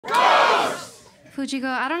Fujiko,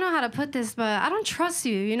 I don't know how to put this, but I don't trust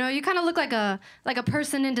you. You know, you kind of look like a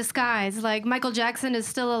person in disguise. Like Michael Jackson is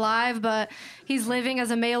still alive, but he's living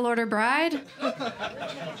as a mail-order bride.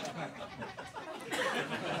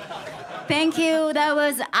 Thank you. That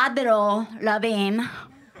was Adro Lavigne.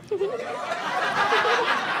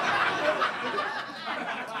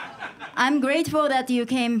 I'm grateful that you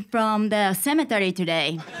came from the cemetery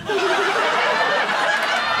today.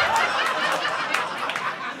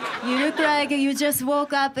 You look like you just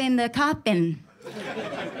woke up in the coffin.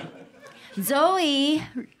 Zoe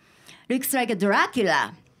looks like a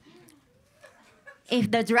Dracula.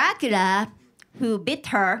 If the Dracula who bit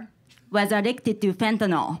her was addicted to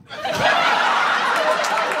fentanyl.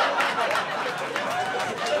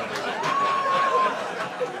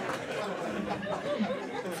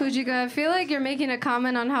 Fujiko, I feel like you're making a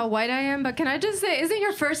comment on how white I am, but can I just say, isn't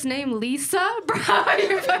your first name Lisa? Bro,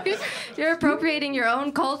 you're appropriating your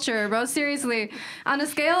own culture, bro, seriously. On a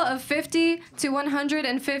scale of 50 to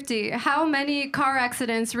 150, how many car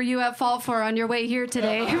accidents were you at fault for on your way here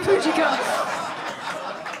today, Fujiko?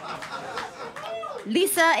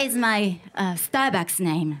 Lisa is my Starbucks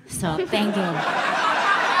name, so thank you.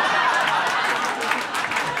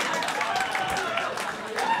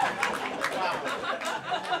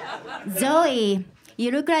 Zoe,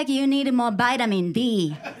 you look like you need more vitamin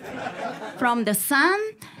D from the sun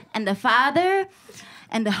and the Father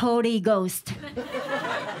and the Holy Ghost.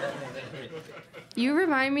 You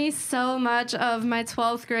remind me so much of my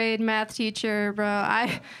 12th grade math teacher, bro.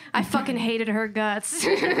 I fucking hated her guts.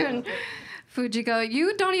 Fujiko,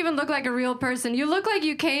 you don't even look like a real person. You look like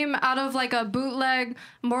you came out of like a bootleg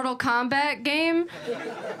Mortal Kombat game.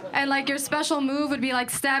 And like your special move would be like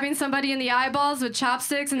stabbing somebody in the eyeballs with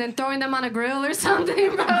chopsticks and then throwing them on a grill or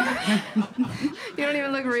something, bro. You don't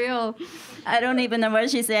even look real. I don't even know what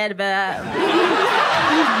she said, but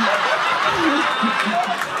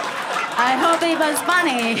I hope it was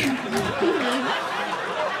funny.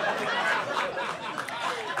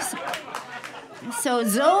 So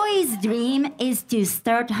Zoe's dream is to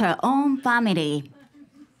start her own family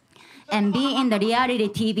and be in the reality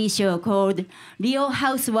TV show called Real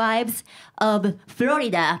Housewives of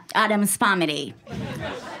Florida, Addams Family.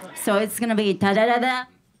 So it's gonna be ta-da-da-da,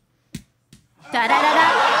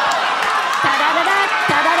 ta-da-da-da, ta-da-da-da,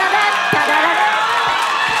 ta-da-da-da, ta-da-da-da.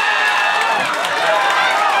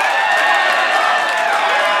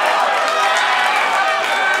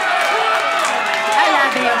 I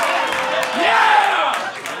love you.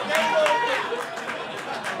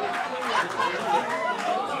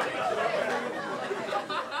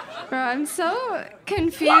 Bro, I'm so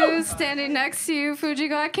confused standing next to you,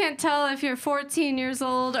 Fujiko. I can't tell if you're 14 years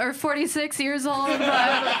old or 46 years old, but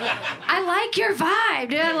I like your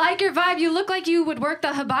vibe, dude. I like your vibe. You look like you would work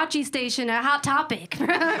the hibachi station at Hot Topic. I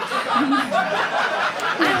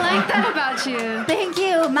like that about you. Thank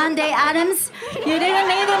you, Monday Addams. You didn't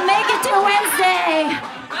even make it to Wednesday.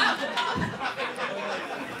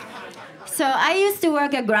 So I used to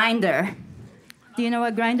work at Grindr. Do you know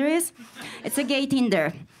what Grindr is? It's a gay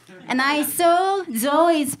Tinder. And I saw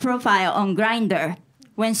Zoe's profile on Grindr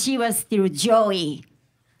when she was still Joey.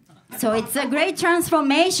 So it's a great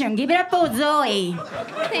transformation. Give it up for Zoe.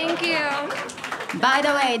 Thank you. By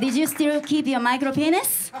the way, did you still keep your micro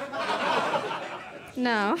penis?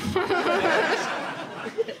 No.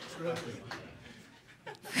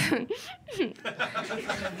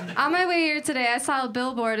 On my way here today, I saw a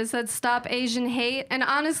billboard that said "Stop Asian Hate," and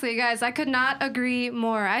honestly, guys, I could not agree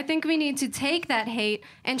more. I think we need to take that hate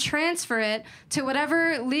and transfer it to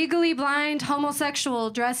whatever legally blind homosexual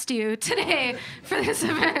dressed you today for this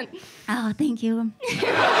event. Oh, thank you.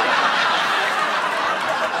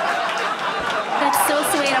 That's so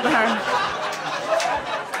sweet of her.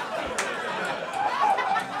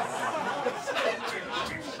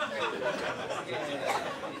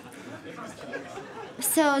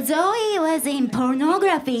 So Zoe was in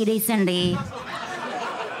pornography recently.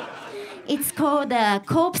 It's called The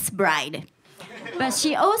Corpse Bride. But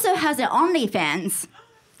she also has an OnlyFans.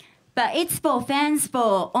 But it's for fans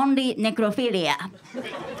for only necrophilia.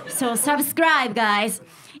 So subscribe, guys.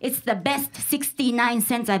 It's the best 69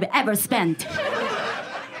 cents I've ever spent.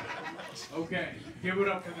 Okay, give it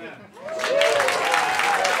up for them.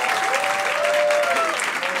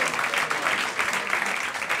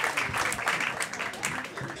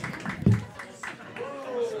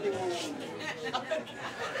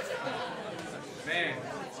 Man,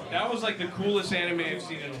 that was like the coolest anime I've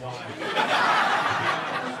seen in a while.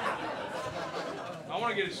 I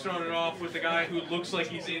want to get it started off with the guy who looks like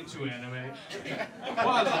he's into anime.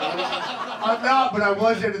 I'm not, but I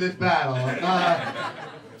was into this battle.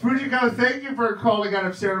 Fujiko, thank you for calling out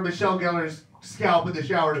of Sarah Michelle Gellar's scalp in the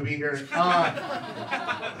shower to be here.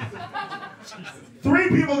 3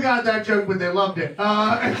 people got that joke, but they loved it.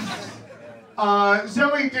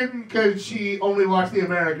 Zoe didn't because she only watched the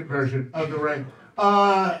American version of The Ring.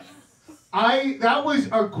 That was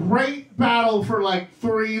a great battle for like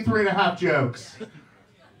 3.5 jokes.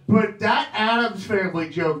 But that Addams Family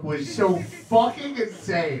joke was so fucking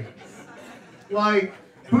insane. Like,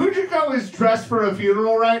 Fujiko is dressed for a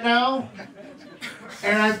funeral right now,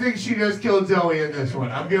 and I think she just killed Zoe in this one.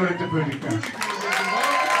 I'm giving it to Fujiko.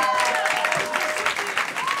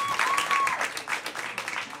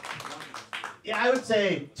 Yeah, I would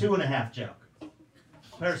say 2.5 joke,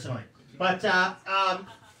 personally. But I'm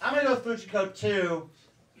gonna go with Fujiko 2,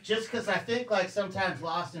 just because I think like sometimes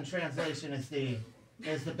lost in translation is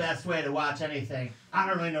the best way to watch anything. I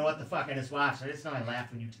don't really know what the fuck I just watched. I just know I laugh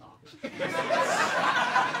when you talk.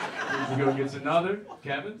 Fujiko gets another.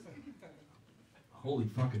 Kevin? Holy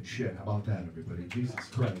fucking shit. How about that, everybody? Jesus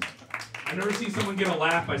Christ. I've never seen someone get a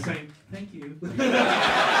laugh by saying, thank you.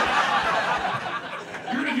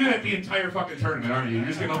 You're gonna do that the entire fucking tournament, aren't you? You're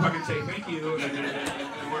just gonna fucking say thank you, and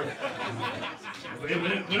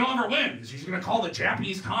we don't ever win. She's gonna call the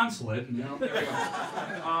Japanese consulate, and, you know, there we go.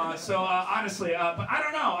 Honestly, but I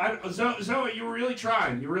don't know. Zoe, you were really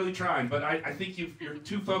trying. You're really trying, but I think you're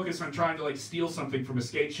too focused on trying to like steal something from a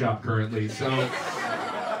skate shop currently. So,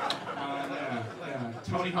 yeah.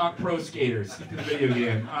 Tony Hawk Pro Skaters, stick to the video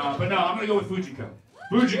game. But no, I'm gonna go with Fujiko.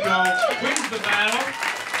 Fujiko wins the battle.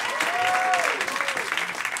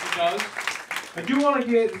 Does. I do want to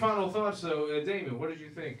get final thoughts though. Damon, what did you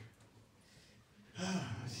think?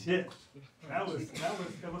 Shit,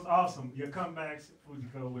 it was awesome. Your comebacks,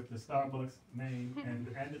 Fujiko, with the Starbucks name and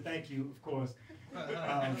the thank you, of course,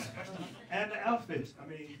 and the outfits. I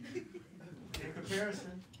mean, in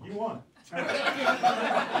comparison, you won.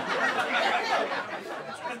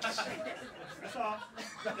 That's all.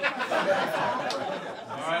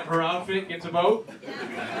 All right, her outfit gets a vote.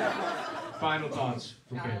 Final thoughts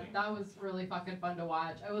from Yeah, Katie. that was really fucking fun to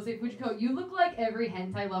watch. I will say, Fujiko, you look like every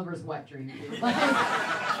hentai lover's wet dream. Dude. Like,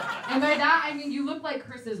 and by that, I mean you look like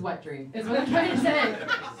Chris's wet dream, is what I'm trying to say.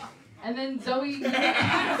 And then Zoe... and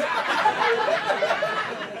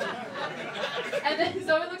then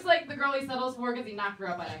Zoe looks like the girl he settles for because he knocked her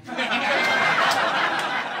up by accident.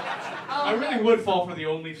 I really would fall for the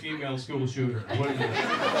only female school shooter. What do you think?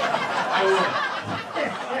 I would.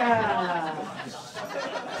 Yeah.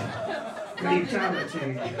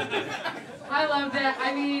 Fatality. I loved it.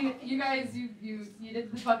 I mean, you guys, you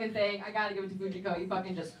did the fucking thing. I gotta give it to Fujiko. You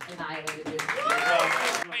fucking just annihilated it.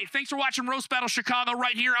 Hey, thanks for watching Roast Battle Chicago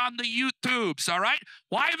right here on the YouTubes, all right?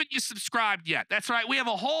 Why haven't you subscribed yet? That's right, we have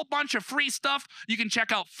a whole bunch of free stuff. You can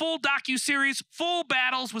check out full docuseries, full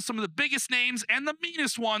battles with some of the biggest names and the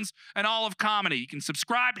meanest ones in all of comedy. You can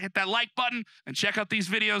subscribe, hit that like button, and check out these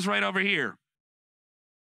videos right over here.